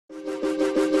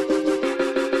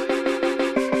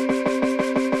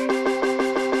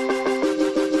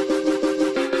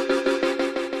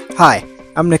Hi,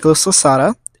 I'm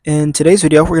Nikolas-Losada. In today's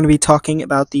video, we're going to be talking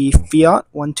about the Fiat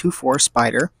 124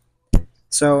 Spider.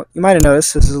 So, you might have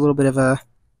noticed this is a little bit of a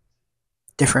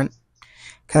different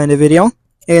kind of video.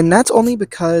 And that's only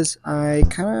because I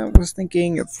kind of was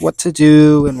thinking of what to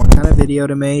do and what kind of video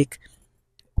to make.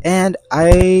 And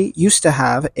I used to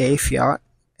have a Fiat,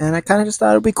 and I kind of just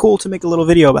thought it would be cool to make a little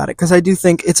video about it, because I do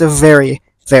think it's a very,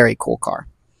 very cool car.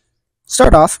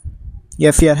 Start off, you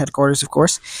have Fiat headquarters, of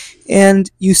course, and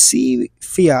you see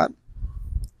Fiat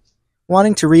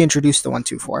wanting to reintroduce the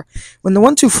 124. When the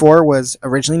 124 was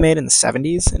originally made in the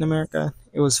 70s in America,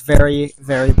 it was very,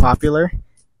 very popular,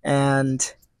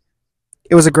 and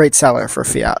it was a great seller for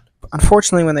Fiat.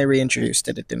 Unfortunately, when they reintroduced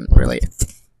it, it didn't really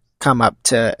come up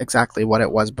to exactly what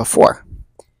it was before.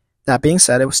 That being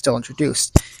said, it was still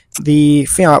introduced. The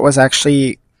Fiat was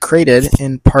actually created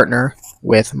in partner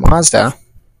with Mazda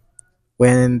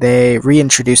when they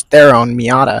reintroduced their own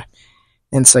Miata.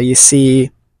 And so you see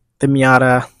the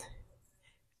Miata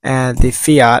and the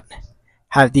Fiat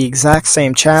have the exact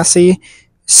same chassis,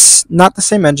 not the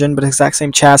same engine, but exact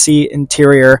same chassis,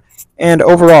 interior, and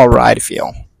overall ride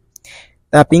feel.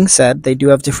 That being said, they do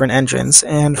have different engines,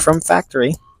 and from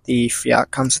factory, the Fiat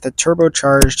comes with a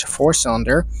turbocharged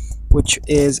 4-cylinder, which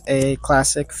is a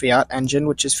classic Fiat engine,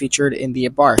 which is featured in the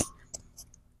Embark.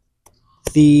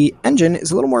 The engine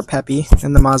is a little more peppy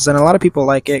than the Mazda, and a lot of people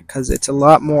like it because it's a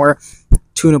lot more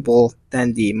tunable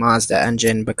than the Mazda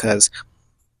engine, because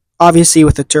obviously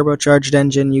with a turbocharged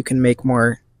engine you can make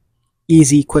more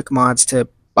easy, quick mods to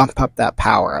bump up that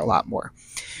power a lot more.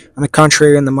 On the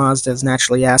contrary, in the Mazda's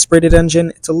naturally aspirated engine,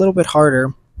 it's a little bit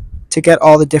harder to get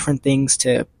all the different things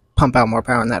to pump out more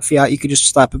power. In that Fiat, you could just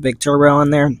slap a big turbo on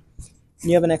there, and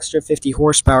you have an extra 50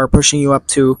 horsepower pushing you up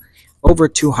to over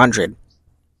 200.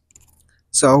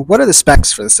 So what are the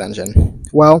specs for this engine?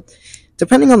 Well,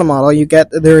 depending on the model you get,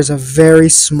 there is a very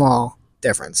small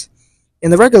difference.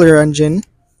 In the regular engine,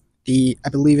 I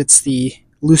believe it's the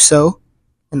Lusso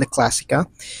and the Classica,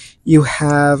 you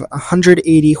have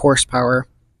 180 horsepower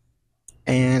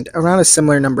and around a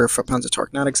similar number of foot-pounds of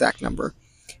torque, not exact number.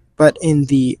 But in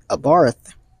the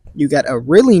Abarth, you get a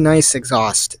really nice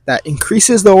exhaust that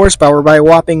increases the horsepower by a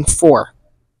whopping 4.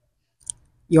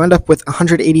 You end up with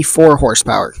 184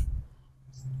 horsepower.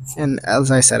 And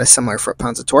as I said, a similar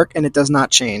foot-pounds of torque, and it does not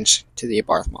change to the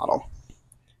Abarth model.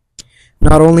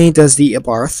 Not only does the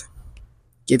Abarth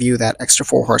give you that extra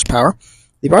 4 horsepower,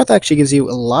 the Abarth actually gives you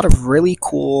a lot of really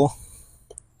cool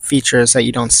features that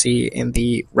you don't see in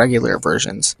the regular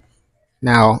versions.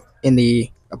 Now, in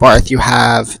the Abarth, you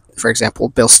have, for example,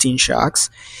 Bilstein shocks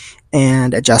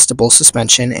and adjustable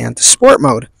suspension and the sport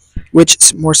mode,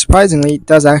 which, more surprisingly,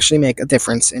 does actually make a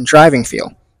difference in driving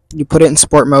feel. You put it in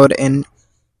sport mode and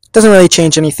it doesn't really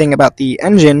change anything about the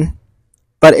engine,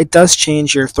 but it does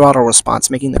change your throttle response,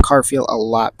 making the car feel a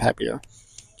lot peppier.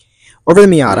 Over the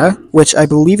Miata, which I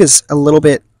believe is a little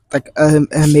bit, like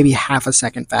maybe half a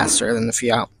second faster than the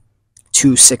Fiat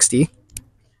 260,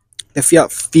 the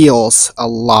Fiat feels a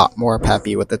lot more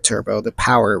peppy with the turbo. The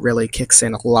power really kicks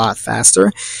in a lot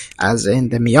faster. As in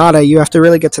the Miata, you have to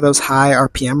really get to those high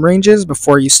RPM ranges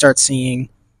before you start seeing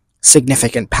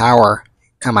significant power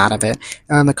come out of it.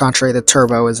 On the contrary, the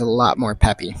turbo is a lot more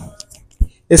peppy.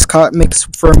 This car makes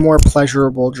for a more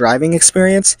pleasurable driving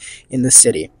experience in the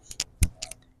city.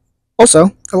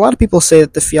 Also, a lot of people say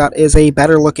that the Fiat is a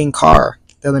better looking car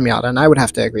than the Miata, and I would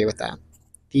have to agree with that.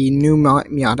 The new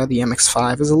Miata, the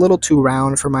MX-5, is a little too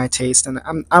round for my taste, and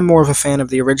I'm more of a fan of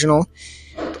the original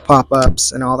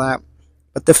pop-ups and all that.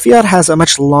 But the Fiat has a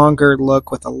much longer look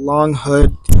with a long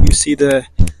hood. You see the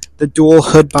dual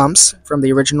hood bumps from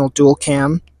the original dual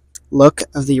cam look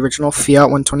of the original Fiat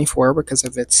 124 because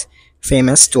of its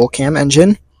famous dual cam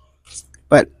engine.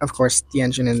 But, of course, the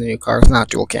engine in the new car is not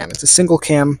dual cam. It's a single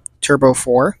cam Turbo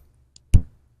 4.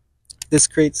 This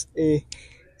creates a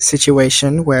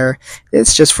situation where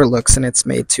it's just for looks and it's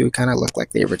made to kind of look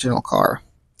like the original car.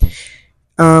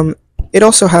 It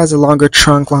also has a longer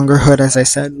trunk, longer hood, as I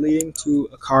said, leading to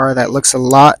a car that looks a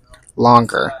lot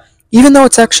longer. Even though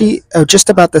it's actually just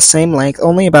about the same length,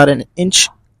 only about an inch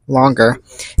longer,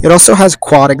 it also has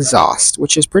quad exhaust,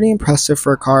 which is pretty impressive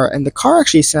for a car, and the car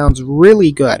actually sounds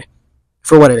really good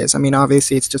for what it is. I mean,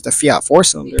 obviously it's just a Fiat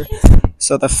 4-cylinder,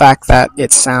 so the fact that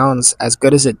it sounds as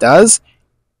good as it does,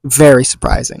 very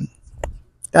surprising.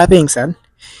 That being said,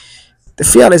 the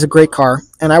Fiat is a great car,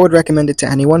 and I would recommend it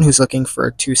to anyone who's looking for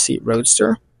a 2-seat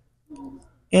Roadster,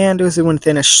 and is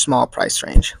within a small price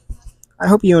range. I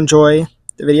hope you enjoy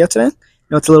the video today. I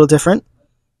know it's a little different,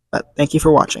 but thank you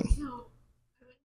for watching.